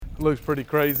looks pretty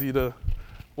crazy to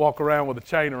walk around with a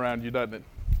chain around you, doesn't it?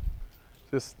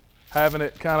 Just having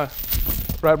it kind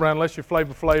of right around, unless you're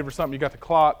Flavor Flav or something, you got the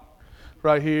clock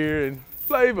right here and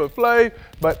Flavor Flav.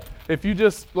 But if you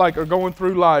just like are going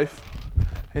through life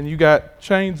and you got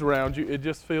chains around you, it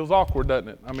just feels awkward, doesn't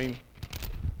it? I mean,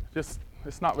 just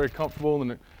it's not very comfortable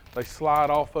and they slide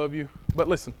off of you. But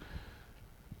listen,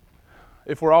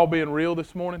 if we're all being real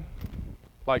this morning,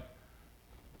 like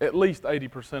at least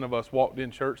 80% of us walked in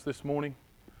church this morning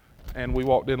and we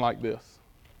walked in like this.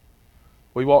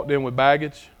 We walked in with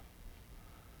baggage.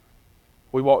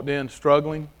 We walked in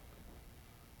struggling.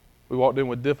 We walked in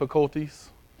with difficulties.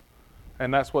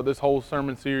 And that's what this whole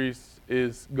sermon series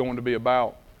is going to be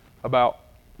about.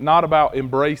 Not about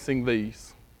embracing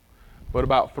these, but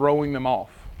about throwing them off.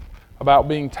 About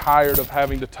being tired of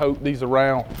having to tote these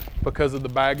around because of the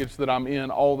baggage that I'm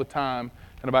in all the time,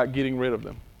 and about getting rid of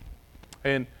them.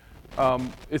 And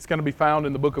it's going to be found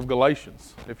in the book of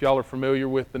Galatians. If y'all are familiar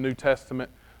with the New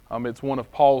Testament, it's one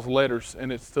of Paul's letters,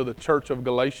 and it's to the church of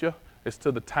Galatia. It's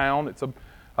to the town. It's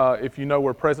if you know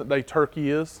where present-day Turkey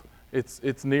is,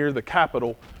 it's near the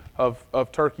capital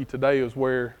of Turkey today is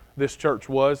where this church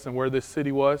was and where this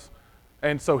city was.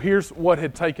 And so here's what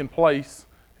had taken place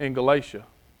in Galatia.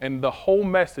 And the whole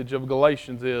message of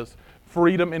Galatians is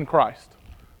freedom in Christ.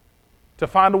 To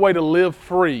find a way to live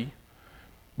free,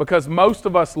 because most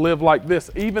of us live like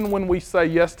this. Even when we say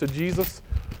yes to Jesus,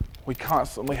 we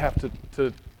constantly have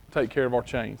to take care of our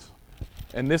chains.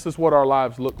 And this is what our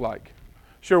lives look like.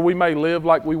 Sure, we may live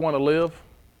like we want to live.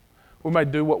 We may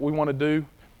do what we want to do.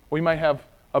 We may have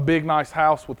a big, nice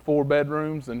house with 4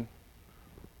 bedrooms and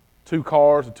 2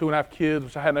 cars and 2.5 kids,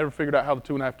 which I had never figured out how the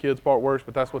 2.5 kids part works,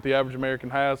 but that's what the average American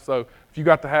has. So if you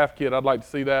got the half kid, I'd like to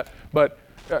see that. But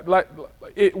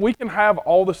we can have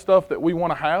all the stuff that we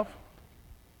want to have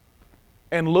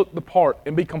and look the part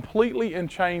and be completely in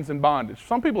chains and bondage. For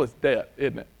some people it's debt,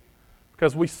 isn't it?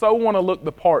 Because we so want to look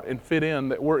the part and fit in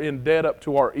that we're in debt up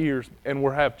to our ears and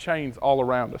we have chains all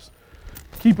around us.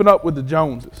 Keeping up with the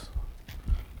Joneses.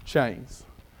 Chains.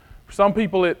 For some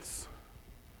people it's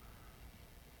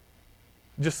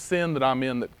just sin that I'm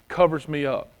in that covers me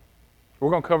up. We're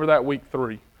going to cover that week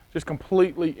 3. Just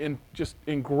completely just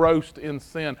engrossed in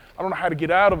sin. I don't know how to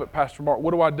get out of it, Pastor Mark.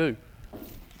 What do I do?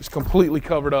 Just completely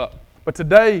covered up. But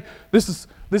today, this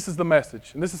is the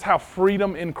message. And this is how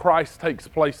freedom in Christ takes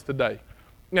place today.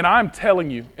 And I'm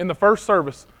telling you, in the first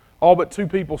service, all but 2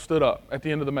 people stood up at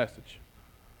the end of the message.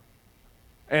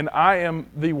 And I am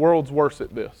the world's worst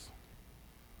at this.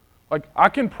 Like, I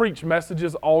can preach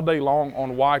messages all day long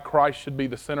on why Christ should be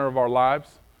the center of our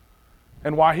lives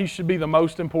and why He should be the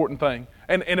most important thing.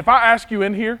 And if I ask you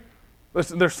in here,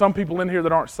 listen, there's some people in here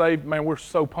that aren't saved. Man, we're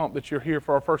so pumped that you're here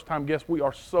for our first-time guests. We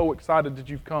are so excited that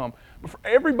you've come. But for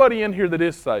everybody in here that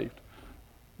is saved,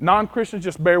 non-Christians,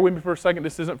 just bear with me for a second.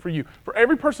 This isn't for you. For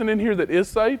every person in here that is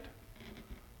saved,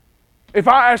 if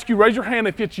I ask you, raise your hand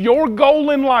if it's your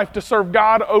goal in life to serve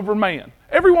God over man.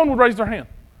 Everyone would raise their hand.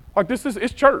 Like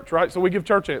it's church, right? So we give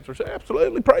church answers.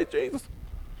 Absolutely, praise Jesus.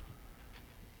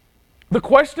 The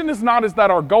question is not, is that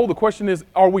our goal? The question is,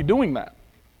 are we doing that?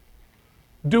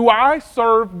 Do I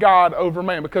serve God over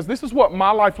man? Because this is what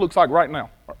my life looks like right now.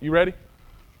 You ready?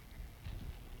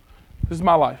 This is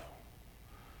my life.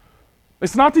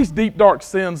 It's not these deep, dark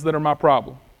sins that are my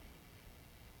problem.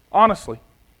 Honestly,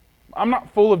 I'm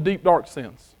not full of deep, dark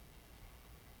sins.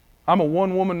 I'm a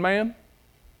one-woman man.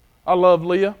 I love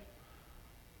Leah.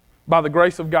 By the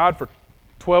grace of God, for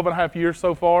 12 and a half years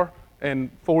so far,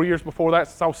 and 4 years before that,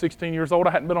 since I was 16 years old,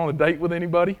 I hadn't been on a date with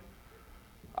anybody.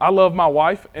 I love my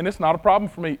wife, and it's not a problem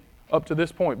for me up to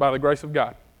this point, by the grace of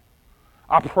God.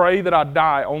 I pray that I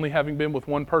die only having been with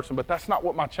one person, but that's not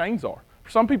what my chains are. For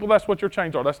some people, that's what your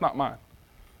chains are. That's not mine.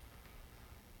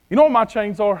 You know what my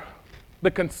chains are?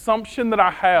 The consumption that I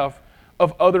have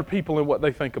of other people and what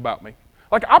they think about me.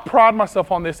 Like, I pride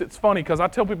myself on this. It's funny because I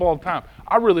tell people all the time,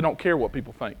 I really don't care what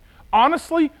people think.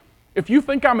 Honestly, if you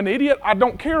think I'm an idiot, I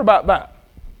don't care about that.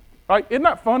 Right? Isn't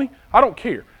that funny? I don't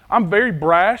care. I'm very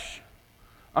brash.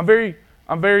 I'm very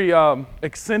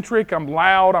eccentric. I'm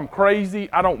loud. I'm crazy.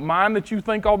 I don't mind that you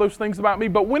think all those things about me.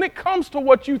 But when it comes to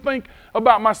what you think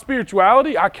about my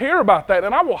spirituality, I care about that.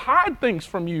 And I will hide things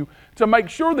from you to make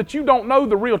sure that you don't know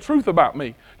the real truth about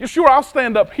me. You're sure I'll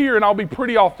stand up here and I'll be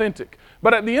pretty authentic.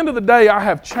 But at the end of the day, I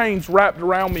have chains wrapped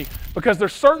around me because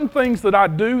there's certain things that I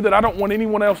do that I don't want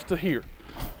anyone else to hear.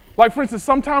 Like, for instance,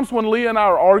 sometimes when Leah and I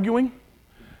are arguing,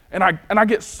 and I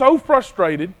get so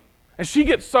frustrated, and she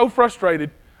gets so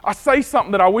frustrated, I say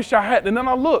something that I wish I hadn't, and then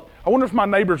I look. I wonder if my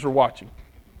neighbors are watching.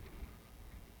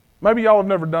 Maybe y'all have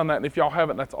never done that, and if y'all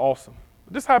haven't, that's awesome.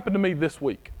 But this happened to me this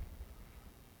week.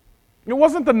 It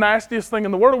wasn't the nastiest thing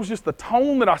in the world. It was just the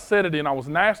tone that I said it in. I was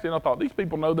nasty, and I thought, these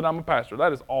people know that I'm a pastor.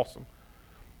 That is awesome.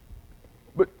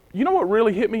 But you know what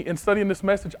really hit me in studying this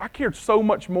message? I cared so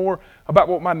much more about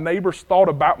what my neighbors thought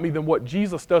about me than what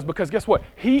Jesus does, because guess what?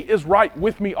 He is right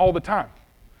with me all the time.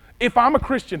 If I'm a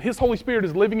Christian, His Holy Spirit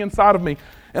is living inside of me,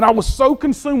 and I was so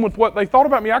consumed with what they thought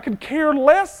about me, I could care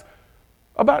less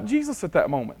about Jesus at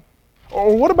that moment.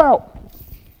 Or what about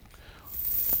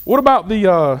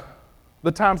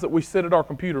the times that we sit at our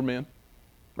computer, men,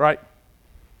 right?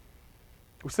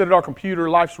 We sit at our computer,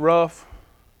 life's rough.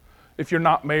 If you're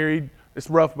not married, it's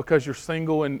rough because you're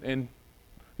single and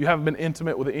you haven't been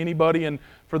intimate with anybody. And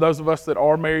for those of us that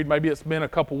are married, maybe it's been a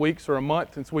couple weeks or a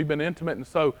month since we've been intimate, and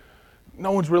so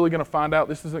no one's really going to find out.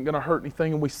 This isn't going to hurt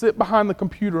anything. And we sit behind the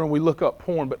computer and we look up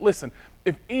porn. But listen,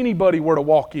 if anybody were to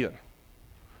walk in,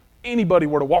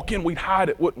 we'd hide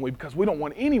it, wouldn't we? Because we don't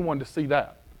want anyone to see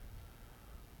that.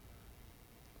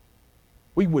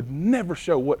 We would never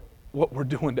show what we're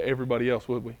doing to everybody else,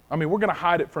 would we? I mean, we're going to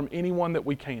hide it from anyone that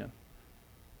we can.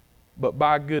 But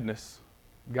by goodness,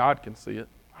 God can see it.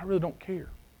 I really don't care.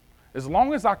 As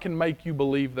long as I can make you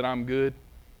believe that I'm good,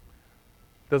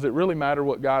 does it really matter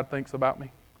what God thinks about me?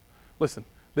 Listen,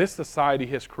 this society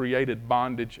has created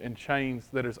bondage and chains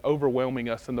that is overwhelming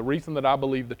us. And the reason that I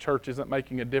believe the church isn't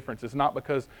making a difference is not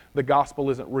because the gospel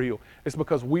isn't real. It's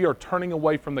because we are turning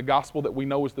away from the gospel that we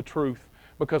know is the truth,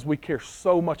 because we care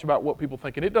so much about what people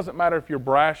think. And it doesn't matter if you're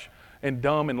brash and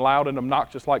dumb and loud and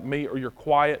obnoxious like me, or you're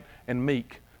quiet and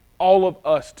meek. All of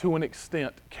us, to an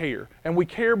extent, care. And we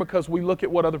care because we look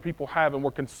at what other people have and we're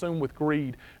consumed with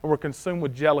greed and we're consumed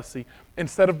with jealousy.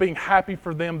 Instead of being happy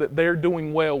for them that they're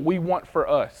doing well, we want for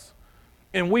us.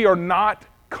 And we are not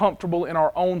comfortable in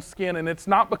our own skin. And it's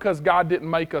not because God didn't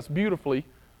make us beautifully.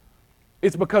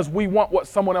 It's because we want what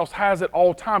someone else has at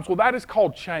all times. Well, that is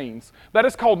called chains. That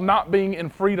is called not being in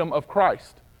freedom of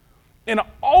Christ. And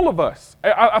all of us,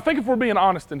 I think if we're being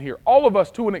honest in here, all of us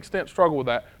to an extent struggle with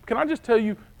that. Can I just tell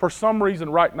you, for some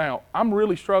reason right now, I'm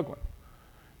really struggling.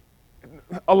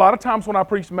 A lot of times when I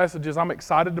preach messages, I'm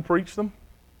excited to preach them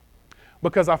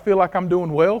because I feel like I'm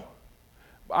doing well.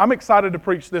 I'm excited to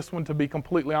preach this one, to be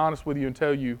completely honest with you and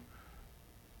tell you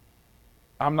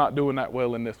I'm not doing that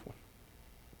well in this one.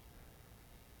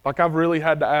 Like, I've really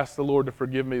had to ask the Lord to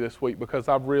forgive me this week, because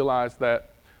I've realized that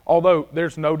although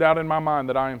there's no doubt in my mind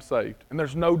that I am saved, and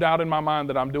there's no doubt in my mind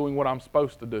that I'm doing what I'm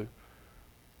supposed to do,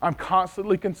 I'm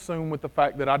constantly consumed with the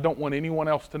fact that I don't want anyone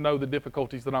else to know the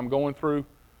difficulties that I'm going through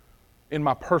in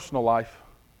my personal life,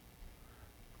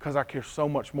 because I care so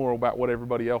much more about what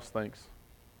everybody else thinks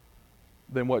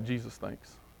than what Jesus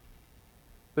thinks.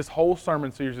 This whole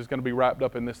sermon series is going to be wrapped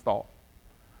up in this thought.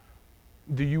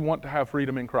 Do you want to have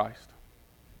freedom in Christ?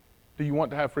 Do you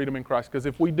want to have freedom in Christ? Because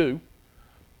if we do,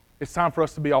 it's time for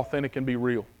us to be authentic and be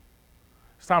real.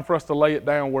 It's time for us to lay it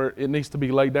down where it needs to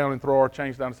be laid down and throw our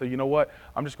chains down and say, you know what?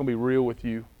 I'm just going to be real with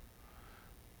you.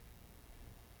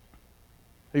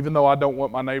 Even though I don't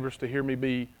want my neighbors to hear me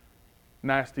be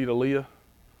nasty to Leah,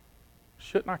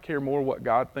 shouldn't I care more what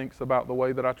God thinks about the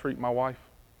way that I treat my wife?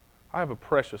 I have a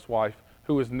precious wife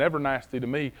who is never nasty to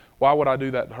me. Why would I do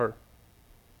that to her?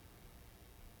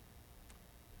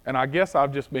 And I guess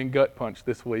I've just been gut punched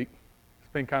this week.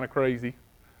 It's been kind of crazy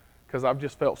because I've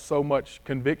just felt so much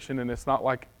conviction, and it's not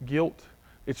like guilt.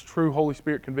 It's true Holy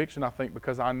Spirit conviction, I think,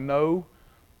 because I know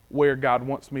where God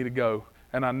wants me to go,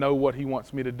 and I know what He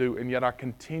wants me to do, and yet I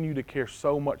continue to care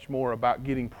so much more about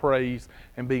getting praise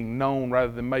and being known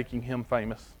rather than making Him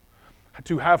famous.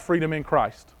 To have freedom in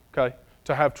Christ, okay,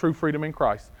 to have true freedom in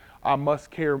Christ, I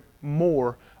must care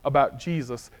more about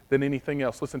Jesus than anything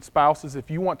else. Listen, spouses,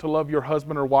 if you want to love your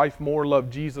husband or wife more, love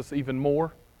Jesus even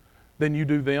more than you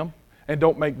do them, and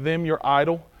don't make them your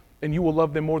idol, and you will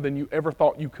love them more than you ever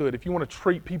thought you could. If you want to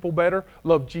treat people better,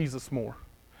 love Jesus more.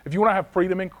 If you want to have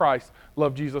freedom in Christ,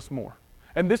 love Jesus more.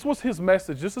 And this was his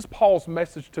message. This is Paul's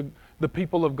message to the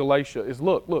people of Galatia is,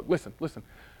 look, listen.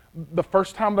 The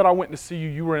first time that I went to see you,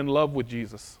 you were in love with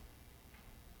Jesus.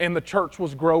 And the church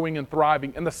was growing and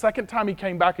thriving. And the second time he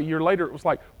came back a year later, it was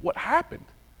like, what happened?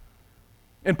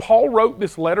 And Paul wrote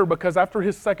this letter because after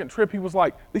his second trip, he was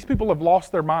like, these people have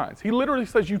lost their minds. He literally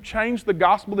says, you changed the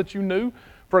gospel that you knew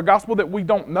for a gospel that we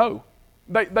don't know.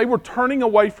 They were turning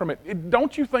away from it.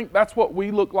 Don't you think that's what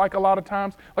we look like a lot of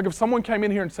times? Like if someone came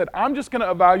in here and said, I'm just going to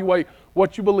evaluate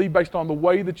what you believe based on the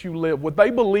way that you live, would they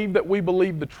believe that we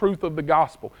believe the truth of the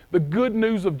gospel, the good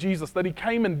news of Jesus, that He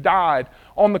came and died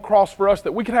on the cross for us,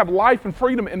 that we could have life and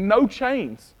freedom and no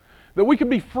chains, that we could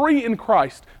be free in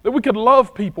Christ, that we could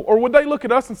love people? Or would they look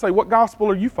at us and say, what gospel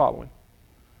are you following?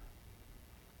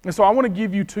 And so I want to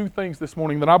give you two things this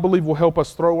morning that I believe will help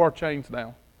us throw our chains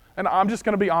down. And I'm just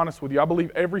going to be honest with you. I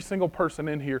believe every single person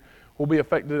in here will be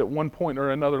affected at one point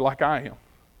or another like I am.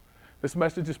 This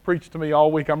message is preached to me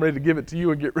all week. I'm ready to give it to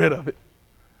you and get rid of it.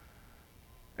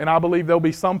 And I believe there'll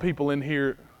be some people in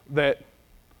here that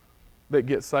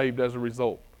get saved as a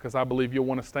result, because I believe you'll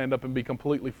want to stand up and be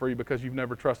completely free because you've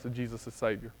never trusted Jesus as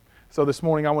Savior. So this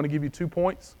morning I want to give you 2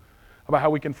 points about how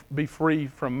we can be free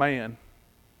from man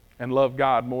and love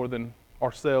God more than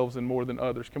ourselves and more than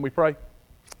others. Can we pray?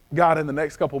 God, in the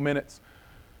next couple minutes,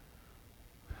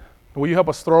 will you help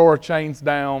us throw our chains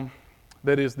down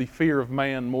that is the fear of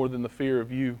man more than the fear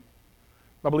of you?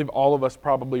 I believe all of us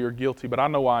probably are guilty, but I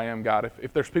know I am, God.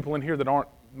 If there's people in here that aren't,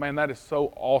 man, that is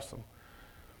so awesome.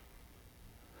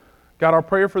 God, our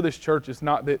prayer for this church is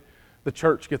not that the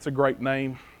church gets a great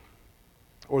name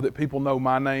or that people know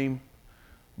my name,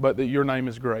 but that your name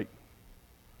is great.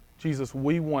 Jesus,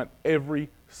 we want every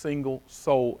single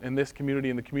soul in this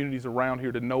community and the communities around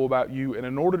here to know about you. And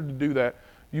in order to do that,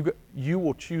 you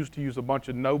will choose to use a bunch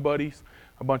of nobodies,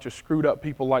 a bunch of screwed up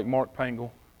people like Mark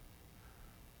Pangle.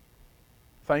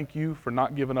 Thank you for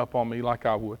not giving up on me like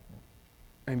I would.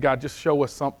 And God, just show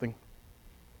us something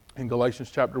in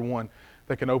Galatians chapter 1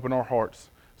 that can open our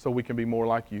hearts so we can be more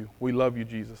like you. We love you,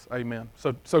 Jesus. Amen.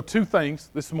 So 2 things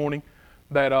this morning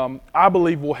that I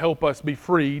believe will help us be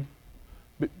freed,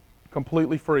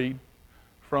 completely freed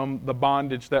from the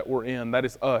bondage that we're in. That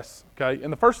is us, okay?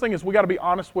 And the first thing is we got to be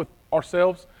honest with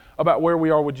ourselves about where we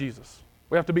are with Jesus.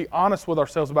 We have to be honest with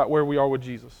ourselves about where we are with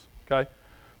Jesus, okay?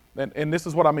 And this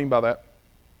is what I mean by that.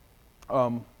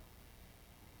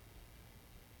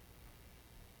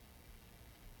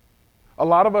 A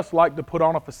lot of us like to put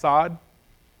on a facade,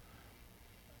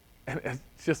 and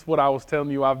it's just what I was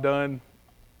telling you I've done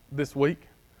this week.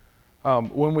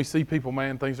 When we see people,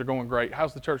 man, things are going great.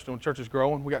 How's the church doing? Church is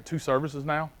growing. We got 2 services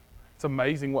now. It's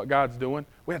amazing what God's doing.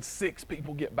 We had 6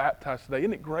 people get baptized today.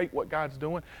 Isn't it great what God's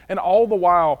doing? And all the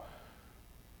while,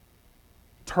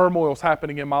 turmoil's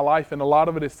happening in my life, and a lot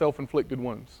of it is self-inflicted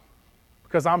wounds.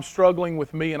 Because I'm struggling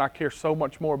with me, and I care so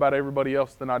much more about everybody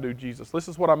else than I do Jesus. This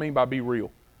is what I mean by be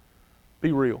real.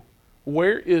 Be real.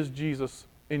 Where is Jesus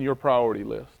in your priority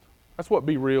list? That's what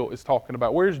be real is talking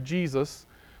about. Where's Jesus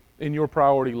in your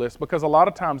priority list? Because a lot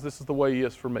of times this is the way he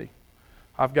is for me.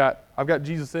 I've got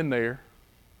Jesus in there,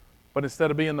 but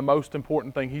instead of being the most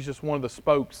important thing, he's just one of the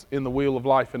spokes in the wheel of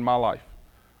life in my life.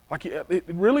 Like it's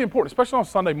really important, especially on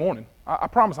Sunday morning. I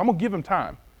promise I'm going to give him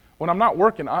time. When I'm not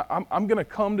working, I'm going to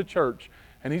come to church,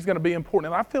 and he's going to be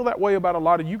important. And I feel that way about a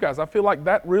lot of you guys. I feel like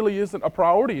that really isn't a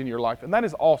priority in your life, and that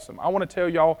is awesome. I want to tell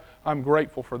y'all I'm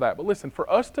grateful for that. But listen,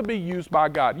 for us to be used by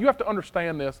God, you have to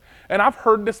understand this, and I've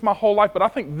heard this my whole life, but I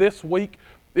think this week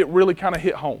it really kind of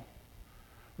hit home.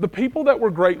 The people that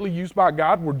were greatly used by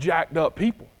God were jacked up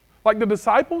people. Like the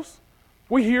disciples,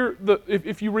 we hear,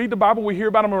 if you read the Bible, we hear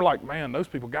about them and we're like, man, those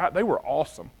people, God, they were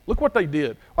awesome. Look what they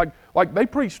did. Like they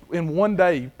preached in one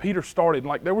day, Peter started.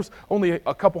 Like there was only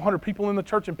a couple hundred people in the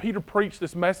church, and Peter preached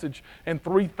this message, and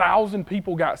 3,000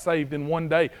 people got saved in one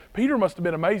day. Peter must have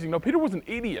been amazing. No, Peter was an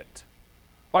idiot.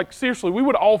 Like seriously, we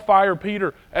would all fire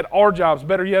Peter at our jobs,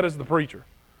 better yet as the preacher.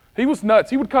 He was nuts.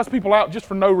 He would cuss people out just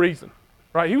for no reason,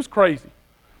 right? He was crazy.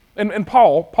 And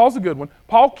Paul's a good one.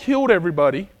 Paul killed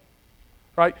everybody.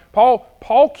 Right?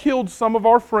 Paul killed some of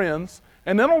our friends,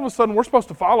 and then all of a sudden we're supposed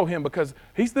to follow him because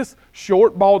he's this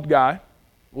short, bald guy,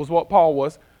 was what Paul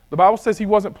was. The Bible says he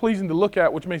wasn't pleasing to look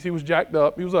at, which means he was jacked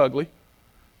up, he was ugly.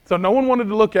 So no one wanted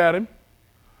to look at him.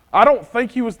 I don't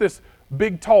think he was this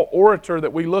big, tall orator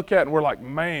that we look at and we're like,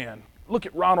 man, look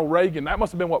at Ronald Reagan. That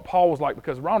must have been what Paul was like,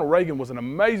 because Ronald Reagan was an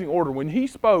amazing orator. When he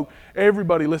spoke,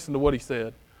 everybody listened to what he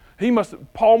said.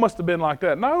 Paul must have been like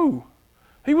that. No.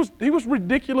 He was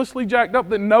ridiculously jacked up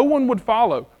that no one would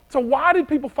follow. So why did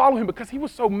people follow him? Because he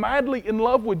was so madly in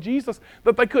love with Jesus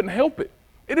that they couldn't help it.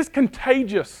 It is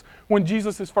contagious when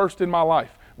Jesus is first in my life.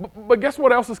 But guess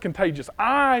what else is contagious?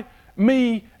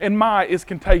 Me, and my is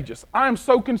contagious. I am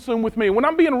so consumed with me. When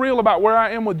I'm being real about where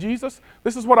I am with Jesus,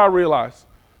 this is what I realize.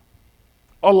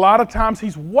 A lot of times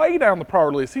he's way down the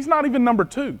priority list. He's not even number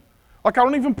 2. Like I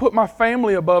don't even put my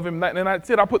family above him, and that's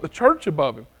it. I put the church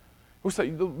above him. We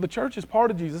say, the church is part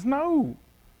of Jesus. No,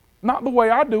 not the way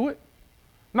I do it.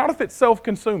 Not if it's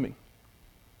self-consuming.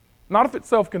 Not if it's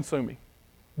self-consuming.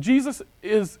 Jesus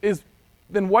is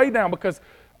then way down because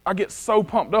I get so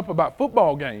pumped up about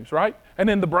football games, right? And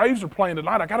then the Braves are playing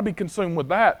tonight. I got to be consumed with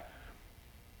that.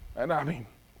 And I mean,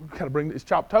 we've got to it's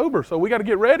Choptober, so we got to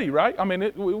get ready, right? I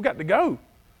mean, we got to go.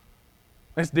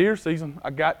 It's deer season.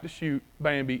 I got to shoot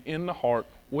Bambi in the heart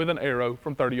with an arrow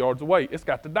from 30 yards away. It's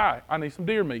got to die. I need some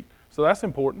deer meat. So that's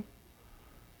important,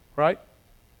 right?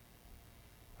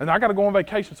 And I got to go on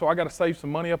vacation, so I got to save some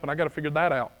money up, and I got to figure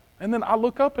that out. And then I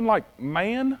look up and like,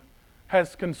 man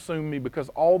has consumed me because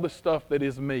all the stuff that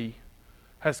is me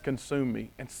has consumed me.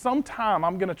 And sometime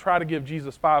I'm going to try to give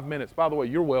Jesus 5 minutes. By the way,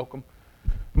 you're welcome.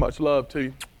 Much love to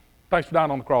you. Thanks for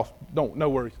dying on the cross. No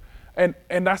worries. And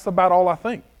that's about all I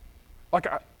think. Like,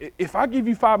 if I give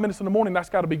you 5 minutes in the morning, that's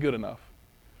got to be good enough.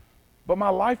 But my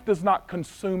life does not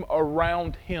consume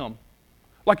around him.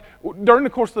 Like, during the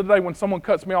course of the day when someone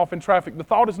cuts me off in traffic, the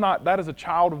thought is not, that is a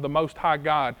child of the Most High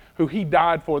God who he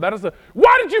died for. That is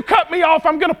why did you cut me off?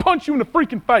 I'm going to punch you in the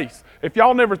freaking face. If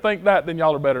y'all never think that, then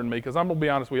y'all are better than me, because I'm going to be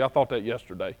honest with you, I thought that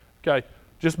yesterday. Okay?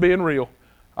 Just being real.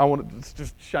 I want to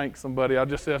just shank somebody.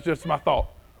 That's just my thought.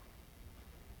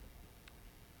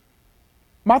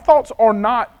 My thoughts are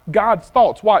not God's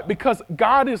thoughts. Why? Because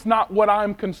God is not what I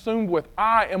am consumed with.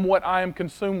 I am what I am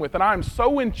consumed with. And I am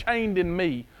so enchained in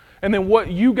me and then what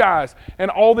you guys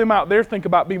and all them out there think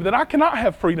about me that I cannot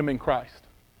have freedom in Christ.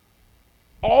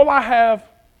 All I have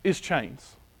is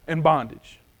chains and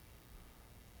bondage.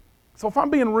 So if I'm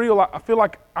being real, I feel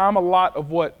like I'm a lot of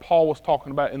what Paul was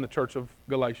talking about in the church of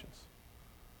Galatians.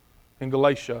 In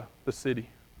Galatia, the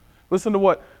city. Listen to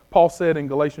what Paul said in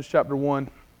Galatians chapter 1.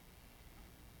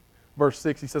 Verse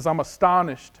 6, he says, I'm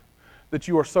astonished that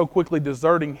you are so quickly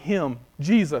deserting him,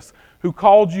 Jesus, who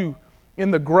called you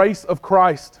in the grace of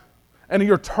Christ, and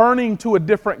you're turning to a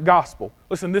different gospel.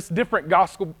 Listen, this different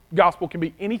gospel can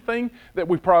be anything that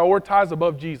we prioritize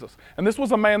above Jesus. And this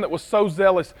was a man that was so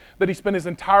zealous that he spent his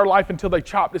entire life until they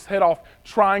chopped his head off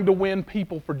trying to win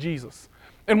people for Jesus.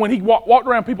 And when he walked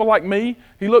around people like me,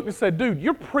 he looked and said, dude,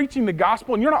 you're preaching the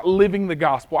gospel and you're not living the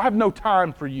gospel. I have no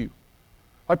time for you.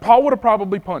 Like, Paul would have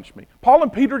probably punched me. Paul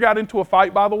and Peter got into a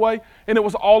fight, by the way, and it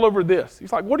was all over this.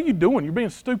 He's like, what are you doing? You're being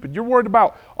stupid. You're worried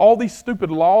about all these stupid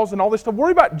laws and all this stuff.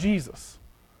 Worry about Jesus.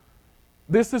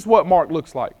 This is what Mark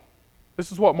looks like.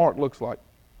 This is what Mark looks like.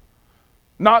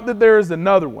 Not that there is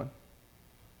another one,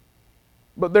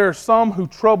 but there are some who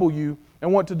trouble you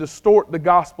and want to distort the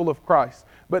gospel of Christ.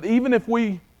 But even if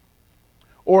we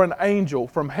or an angel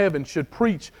from heaven should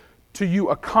preach to you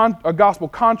a gospel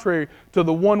contrary to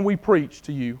the one we preach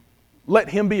to you, let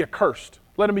him be accursed.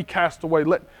 Let him be cast away.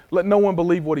 Let no one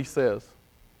believe what he says.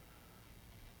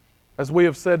 As we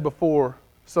have said before,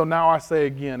 so now I say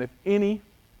again, if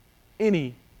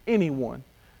anyone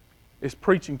is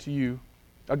preaching to you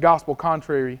a gospel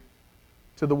contrary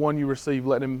to the one you receive,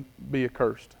 let him be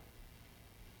accursed.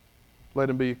 Let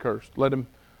him be accursed. Let him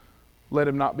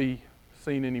not be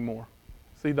seen anymore.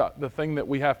 See, the thing that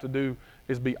we have to do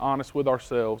is be honest with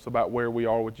ourselves about where we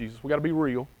are with Jesus. We got to be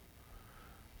real.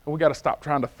 And we got to stop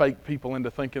trying to fake people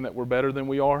into thinking that we're better than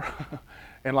we are.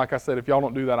 And like I said, if y'all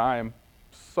don't do that, I am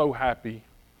so happy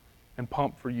and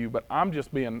pumped for you. But I'm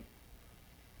just being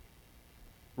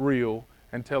real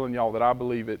and telling y'all that I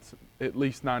believe it's at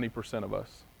least 90% of us.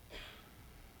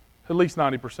 At least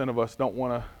 90% of us don't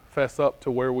want to fess up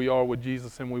to where we are with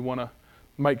Jesus, and we want to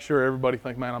make sure everybody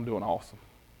thinks, man, I'm doing awesome.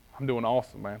 I'm doing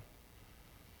awesome, man.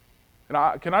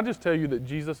 And can I just tell you that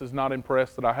Jesus is not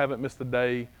impressed that I haven't missed a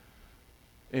day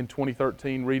in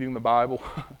 2013 reading the Bible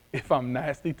if I'm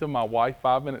nasty to my wife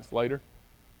 5 minutes later?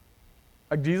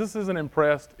 Like, Jesus isn't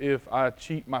impressed if I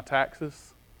cheat my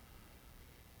taxes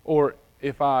or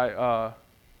if I'm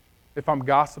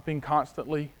gossiping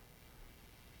constantly.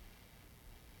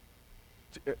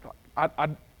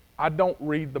 I don't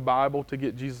read the Bible to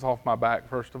get Jesus off my back,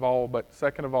 first of all, but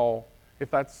second of all, if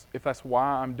that's why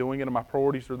I'm doing it and my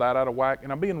priorities are that out of whack,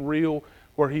 and I'm being real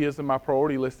where he is in my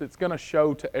priority list, it's going to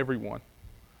show to everyone.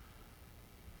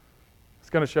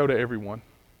 It's going to show to everyone.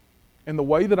 And the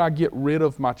way that I get rid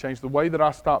of my change, the way that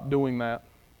I stop doing that,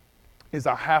 is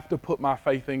I have to put my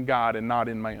faith in God and not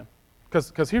in man.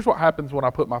 Because here's what happens when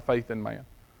I put my faith in man.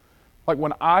 Like,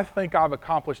 when I think I've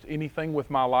accomplished anything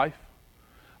with my life,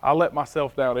 I let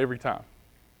myself down every time.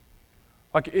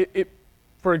 Like,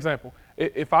 for example,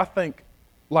 if I think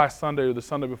last Sunday or the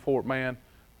Sunday before, man,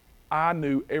 I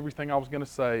knew everything I was going to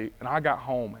say, and I got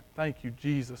home, and thank you,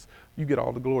 Jesus, you get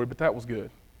all the glory, but that was good.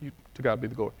 To God be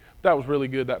the glory. That was really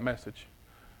good, that message.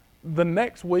 The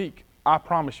next week, I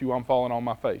promise you I'm falling on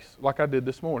my face, like I did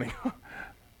this morning.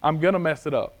 I'm going to mess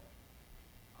it up.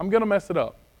 I'm going to mess it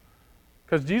up.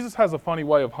 Because Jesus has a funny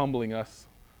way of humbling us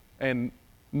and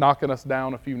knocking us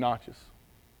down a few notches.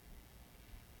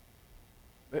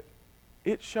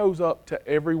 It shows up to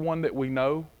everyone that we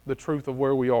know the truth of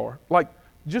where we are. Like,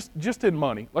 just in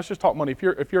money. Let's just talk money. If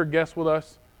you're a guest with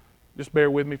us, just bear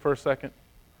with me for a second.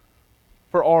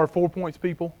 For our 4 Points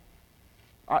people,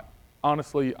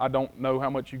 honestly, I don't know how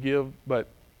much you give, but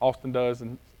Austin does,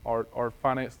 and our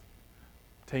finance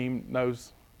team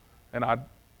knows, and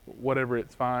whatever,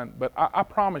 it's fine. But I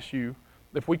promise you,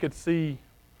 if we could see,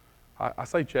 I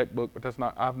say checkbook, but that's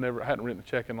not, hadn't written a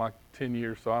check in like 10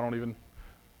 years, so I don't even,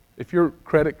 if your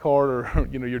credit card or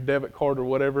your debit card or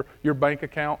whatever, your bank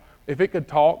account, if it could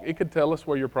talk, it could tell us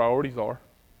where your priorities are.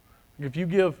 If you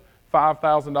give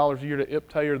 $5,000 a year to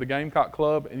IPTAY or the Gamecock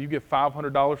Club and you give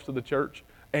 $500 to the church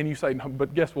and you say, no,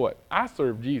 but guess what? I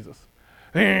serve Jesus.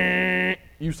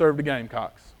 You serve the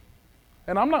Gamecocks.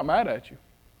 And I'm not mad at you,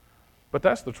 but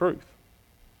that's the truth.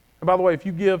 And by the way, if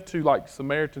you give to like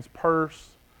Samaritan's Purse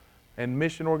and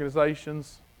mission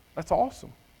organizations, that's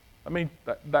awesome. I mean,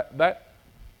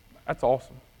 that's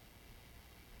awesome.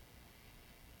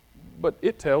 But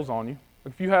it tells on you.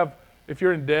 If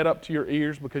you're in debt up to your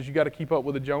ears because you got to keep up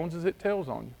with the Joneses, it tells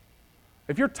on you.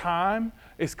 If your time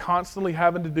is constantly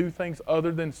having to do things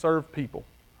other than serve people,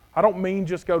 I don't mean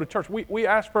just go to church. We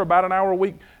ask for about an hour a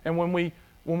week, and when we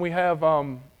have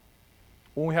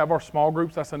our small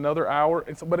groups, that's another hour.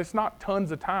 But it's not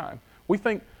tons of time. We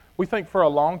think for a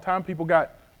long time people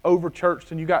got over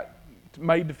churched and you got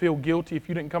made to feel guilty if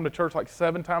you didn't come to church like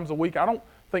 7 times a week. I don't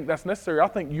think that's necessary. I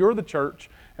think you're the church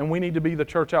and we need to be the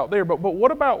church out there. But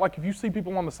what about like if you see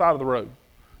people on the side of the road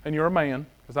and you're a man,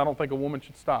 because I don't think a woman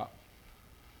should stop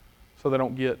so they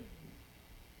don't get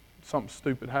something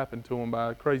stupid happen to them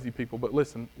by crazy people. But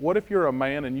listen, what if you're a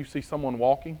man and you see someone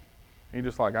walking and you're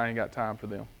just like, I ain't got time for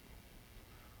them?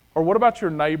 Or what about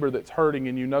your neighbor that's hurting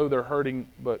and you know they're hurting,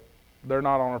 but they're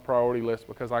not on a priority list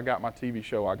because I got my TV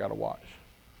show I got to watch?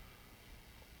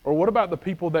 Or what about the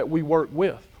people that we work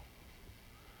with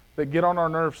that get on our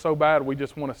nerves so bad we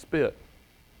just want to spit?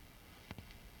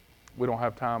 We don't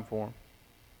have time for them.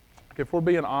 If we're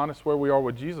being honest where we are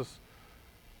with Jesus,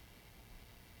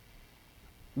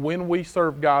 when we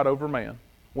serve God over man,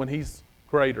 when He's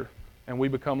greater and we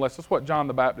become less, that's what John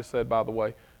the Baptist said, by the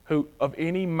way, who of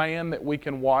any man that we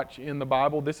can watch in the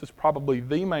Bible, this is probably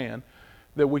the man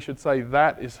that we should say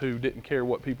that is who didn't care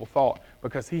what people thought,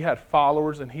 because he had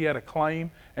followers and he had a claim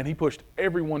and he pushed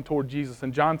everyone toward Jesus.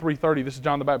 In John 3:30, this is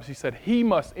John the Baptist, he said, He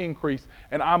must increase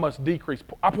and I must decrease.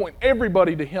 I point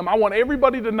everybody to Him. I want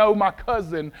everybody to know my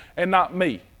cousin and not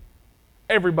me.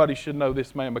 Everybody should know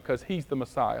this man because he's the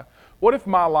Messiah. What if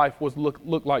my life was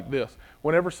look like this?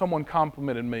 Whenever someone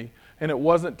complimented me and it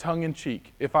wasn't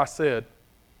tongue-in-cheek, if I said,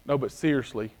 no, but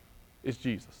seriously, it's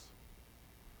Jesus.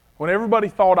 When everybody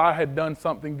thought I had done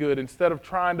something good, instead of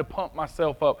trying to pump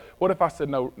myself up, what if I said,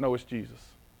 no, it's Jesus?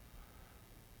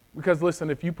 Because listen,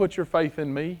 if you put your faith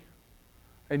in me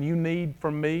and you need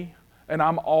from me and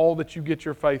I'm all that you get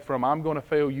your faith from, I'm going to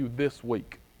fail you this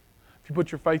week. If you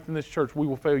put your faith in this church, we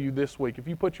will fail you this week. If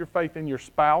you put your faith in your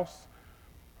spouse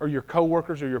or your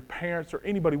coworkers or your parents or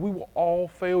anybody, we will all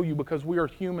fail you because we are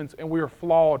humans and we are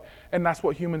flawed, and that's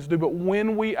what humans do. But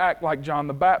when we act like John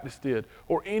the Baptist did,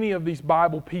 or any of these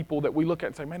Bible people that we look at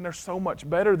and say, man, they're so much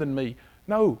better than me.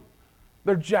 No,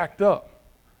 they're jacked up.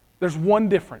 There's one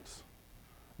difference.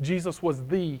 Jesus was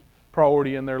the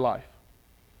priority in their life.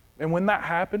 And when that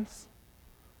happens,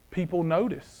 people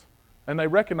notice and they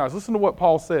recognize. Listen to what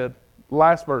Paul said,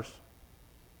 last verse.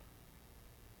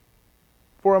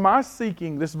 For am I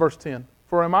seeking, this is verse 10,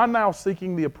 for am I now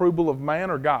seeking the approval of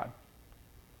man or God?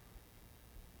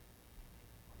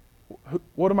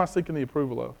 What am I seeking the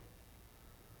approval of?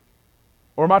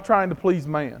 Or am I trying to please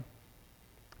man?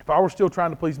 If I were still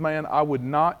trying to please man, I would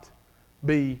not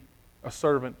be a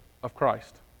servant of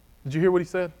Christ. Did you hear what he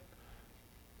said?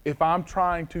 If I'm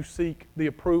trying to seek the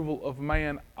approval of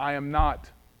man, I am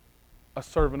not a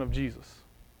servant of Jesus.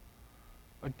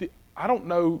 I don't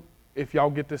know if y'all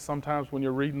get this sometimes when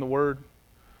you're reading the Word.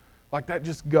 Like that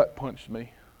just gut punched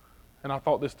me. And I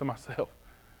thought this to myself.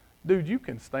 Dude, you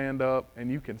can stand up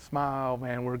and you can smile,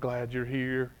 man, we're glad you're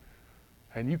here.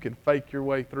 And you can fake your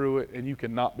way through it and you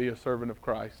can not be a servant of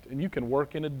Christ. And you can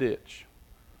work in a ditch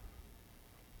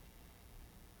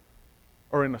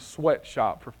or in a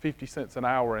sweatshop for 50 cents an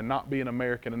hour and not be an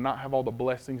American and not have all the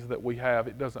blessings that we have.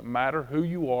 It doesn't matter who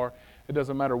you are. It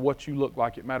doesn't matter what you look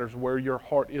like. It matters where your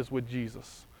heart is with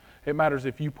Jesus. It matters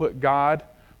if you put God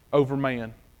over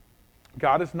man.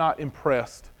 God is not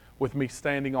impressed with me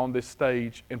standing on this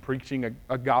stage and preaching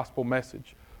a gospel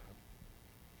message.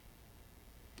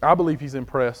 I believe He's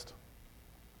impressed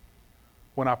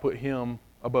when I put Him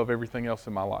above everything else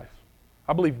in my life.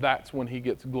 I believe that's when He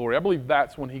gets glory. I believe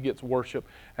that's when He gets worship.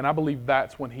 And I believe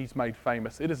that's when He's made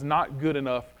famous. It is not good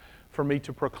enough for me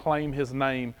to proclaim His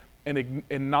name and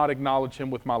not acknowledge Him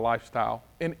with my lifestyle.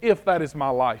 And if that is my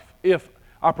life, if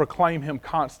I proclaim Him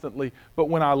constantly, but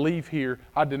when I leave here,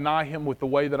 I deny Him with the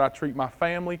way that I treat my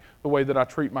family, the way that I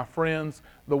treat my friends,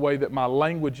 the way that my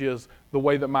language is, the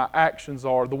way that my actions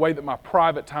are, the way that my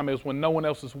private time is when no one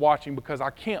else is watching, because I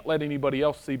can't let anybody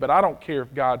else see, but I don't care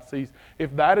if God sees.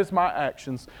 If that is my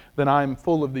actions, then I am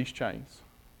full of these chains.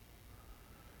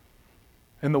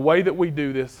 And the way that we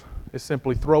do this is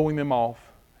simply throwing them off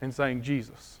and saying,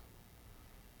 Jesus,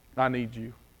 I need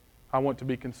you. I want to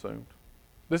be consumed.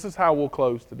 This is how we'll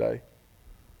close today.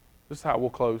 This is how we'll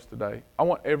close today. I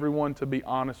want everyone to be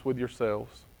honest with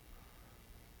yourselves.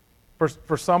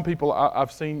 For some people,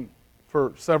 I've seen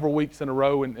for several weeks in a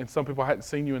row, and some people I hadn't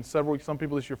seen you in several weeks. Some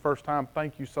people, this is your first time.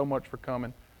 Thank you so much for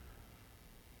coming.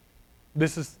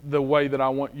 This is the way that I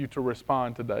want you to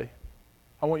respond today.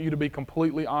 I want you to be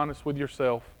completely honest with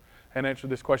yourself and answer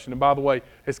this question. And by the way,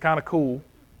 it's kind of cool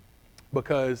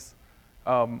because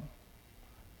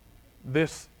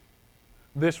this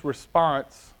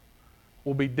response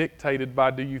will be dictated by,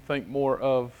 do you think more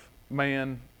of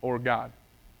man or God?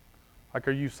 Like,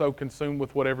 are you so consumed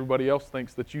with what everybody else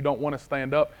thinks that you don't want to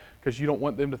stand up because you don't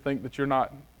want them to think that you're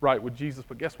not right with Jesus?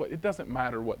 But guess what? It doesn't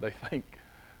matter what they think.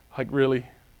 Like, really,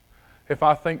 if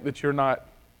I think that you're not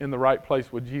in the right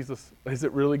place with Jesus, is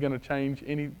it really going to change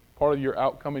any part of your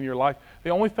outcome in your life?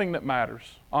 The only thing that matters,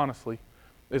 honestly,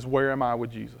 is where am I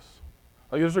with Jesus?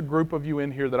 Like, there's a group of you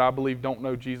in here that I believe don't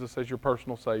know Jesus as your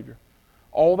personal Savior.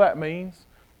 All that means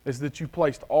is that you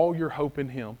placed all your hope in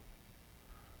Him.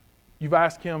 You've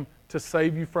asked Him to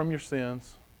save you from your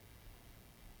sins.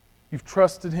 You've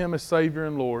trusted Him as Savior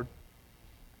and Lord.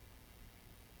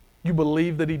 You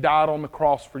believe that He died on the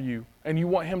cross for you, and you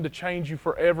want Him to change you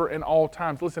forever and all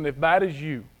times. Listen, if that is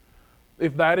you,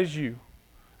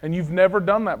 and you've never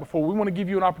done that before, we want to give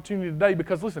you an opportunity today,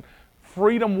 because listen,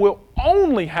 freedom will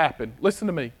only happen. Listen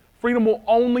to me. Freedom will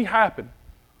only happen.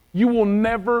 You will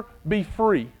never be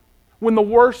free. When the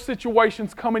worst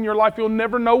situations come in your life, you'll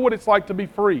never know what it's like to be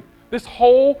free. This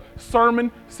whole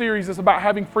sermon series is about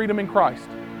having freedom in Christ.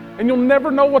 And you'll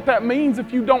never know what that means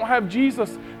if you don't have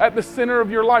Jesus at the center of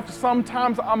your life.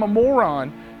 Sometimes I'm a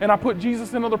moron and I put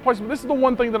Jesus in other places, but this is the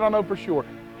one thing that I know for sure.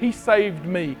 He saved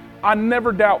me. I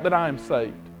never doubt that I am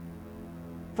saved.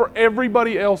 For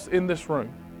everybody else in this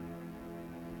room,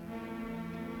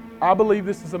 I believe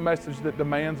this is a message that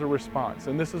demands a response,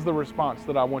 and this is the response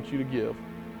that I want you to give.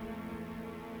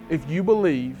 If you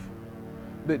believe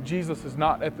that Jesus is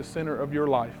not at the center of your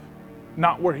life,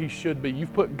 not where He should be,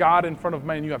 you've put God in front of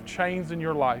man, you have chains in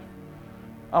your life,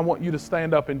 I want you to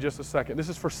stand up in just a second. This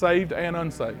is for saved and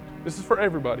unsaved. This is for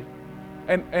everybody.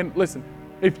 And listen,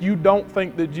 if you don't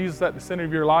think that Jesus is at the center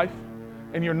of your life,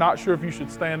 and you're not sure if you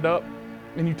should stand up,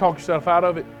 and you talk yourself out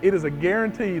of it, it is a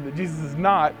guarantee that Jesus is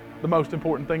not the most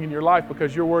important thing in your life,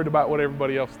 because you're worried about what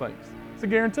everybody else thinks. It's a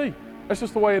guarantee. That's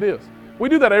just the way it is. We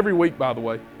do that every week, by the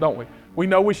way, don't we? We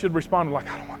know we should respond like,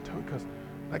 I don't want to do it because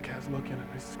that guy's looking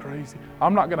and this is crazy.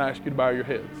 I'm not going to ask you to bow your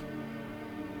heads.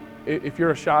 If you're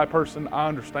a shy person, I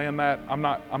understand that. I'm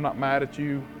not mad at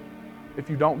you. If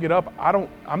you don't get up,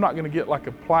 I'm not going to get like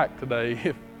a plaque today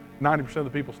if 90% of the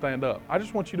people stand up. I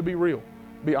just want you to be real.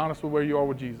 Be honest with where you are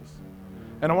with Jesus.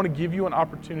 And I want to give you an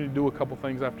opportunity to do a couple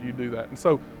things after you do that. And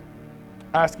so,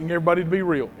 asking everybody to be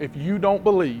real. If you don't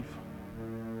believe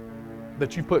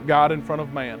that you put God in front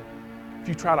of man, if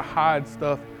you try to hide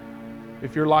stuff,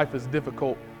 if your life is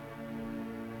difficult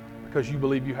because you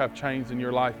believe you have chains in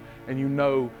your life and you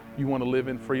know you want to live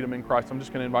in freedom in Christ, I'm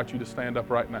just going to invite you to stand up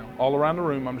right now. All around the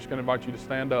room, I'm just going to invite you to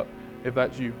stand up if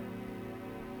that's you.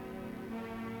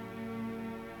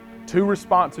 Two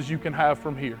responses you can have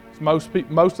from here. Most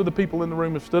of the people in the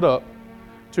room have stood up.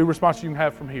 Two responses you can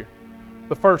have from here.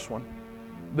 The first one,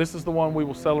 this is the one we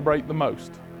will celebrate the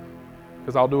most,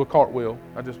 because I'll do a cartwheel.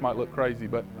 I just might look crazy,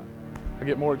 but I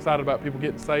get more excited about people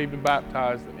getting saved and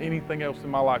baptized than anything else in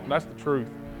my life, and that's the truth.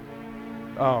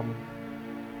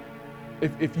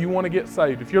 If you want to get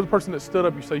saved, if you're the person that stood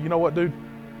up, you say, you know what, dude,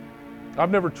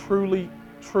 I've never truly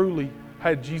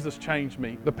had Jesus change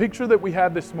me. The picture that we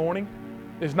had this morning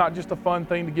is not just a fun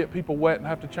thing to get people wet and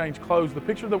have to change clothes. The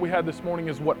picture that we had this morning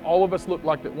is what all of us looked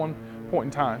like at one point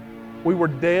in time. We were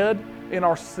dead in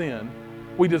our sin.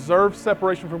 We deserved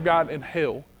separation from God in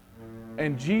hell.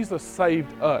 And Jesus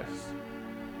saved us.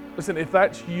 Listen, if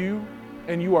that's you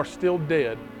and you are still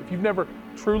dead, if you've never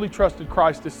truly trusted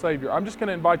Christ as Savior, I'm just going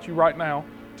to invite you right now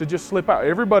to just slip out.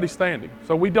 Everybody's standing,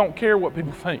 so we don't care what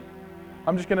people think.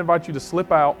 I'm just going to invite you to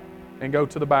slip out and go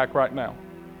to the back right now.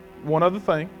 One other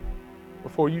thing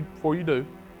before you do,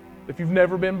 if you've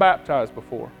never been baptized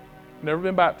before,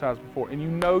 and you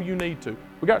know you need to,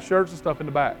 we got shirts and stuff in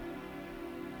the back.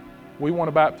 We want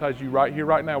to baptize you right here,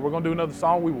 right now. We're going to do another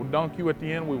song. We will dunk you at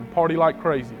the end. We will party like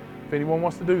crazy. If anyone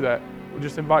wants to do that, we're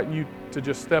just inviting you to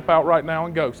just step out right now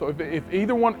and go. So if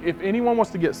anyone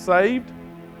wants to get saved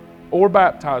or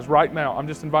baptized right now, I'm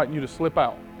just inviting you to slip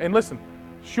out. And listen,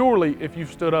 surely if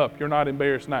you've stood up, you're not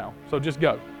embarrassed now. So just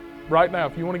go. Right now,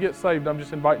 if you want to get saved, I'm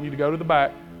just inviting you to go to the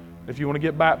back. If you want to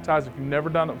get baptized, if you've never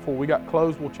done it before, we got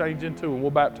clothes we'll change into and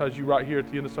we'll baptize you right here at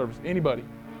the end of service. Anybody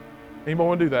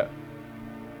want to do that?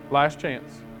 Last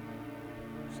chance.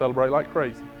 Celebrate like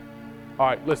crazy. All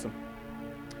right, listen.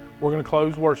 We're going to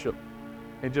close worship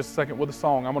in just a second with a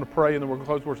song. I'm going to pray and then we're going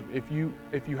to close worship. If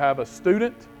you have a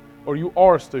student or you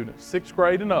are a student, 6th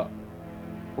grade and up,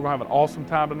 we're going to have an awesome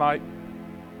time tonight.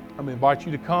 I'm going to invite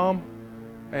you to come,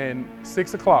 and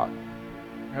 6 o'clock,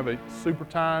 have a super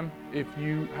time. If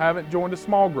you haven't joined a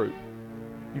small group,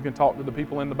 you can talk to the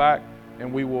people in the back,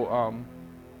 and we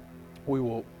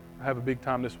will have a big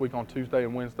time this week on Tuesday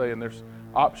and Wednesday, and there's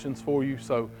options for you.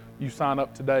 So you sign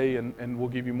up today, and we'll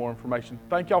give you more information.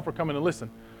 Thank y'all for coming and listen.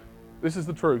 This is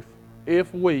the truth.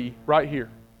 If we, right here,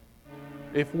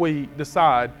 if we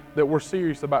decide that we're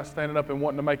serious about standing up and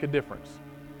wanting to make a difference,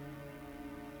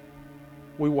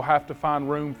 we will have to find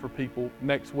room for people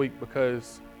next week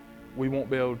because we won't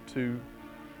be able to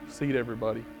seat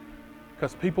everybody.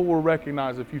 Because people will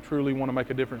recognize if you truly want to make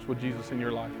a difference with Jesus in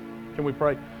your life. Can we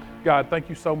pray? God, thank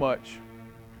you so much.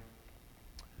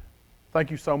 Thank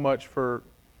you so much for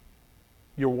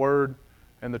your word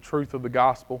and the truth of the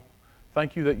gospel.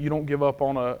 Thank you that you don't give up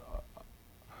on a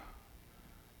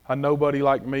nobody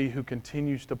like me who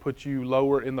continues to put you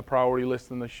lower in the priority list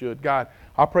than they should. God,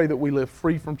 I pray that we live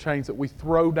free from chains, that we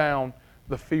throw down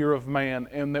the fear of man,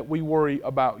 and that we worry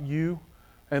about you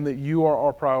and that you are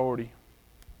our priority.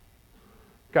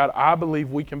 God, I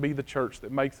believe we can be the church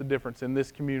that makes a difference in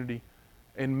this community,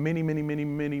 and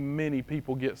many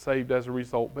people get saved as a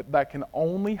result. But that can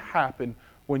only happen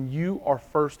when you are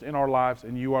first in our lives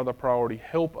and you are the priority.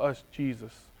 Help us,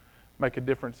 Jesus, make a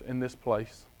difference in this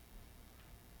place.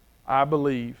 I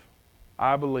believe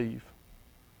that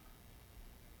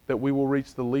we will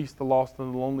reach the least, the lost,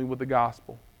 and the lonely with the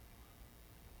gospel.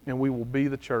 And we will be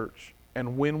the church.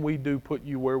 And when we do put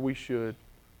you where we should,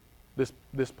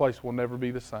 this place will never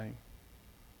be the same.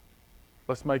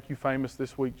 Let's make you famous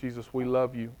this week, Jesus. We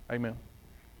love you. Amen.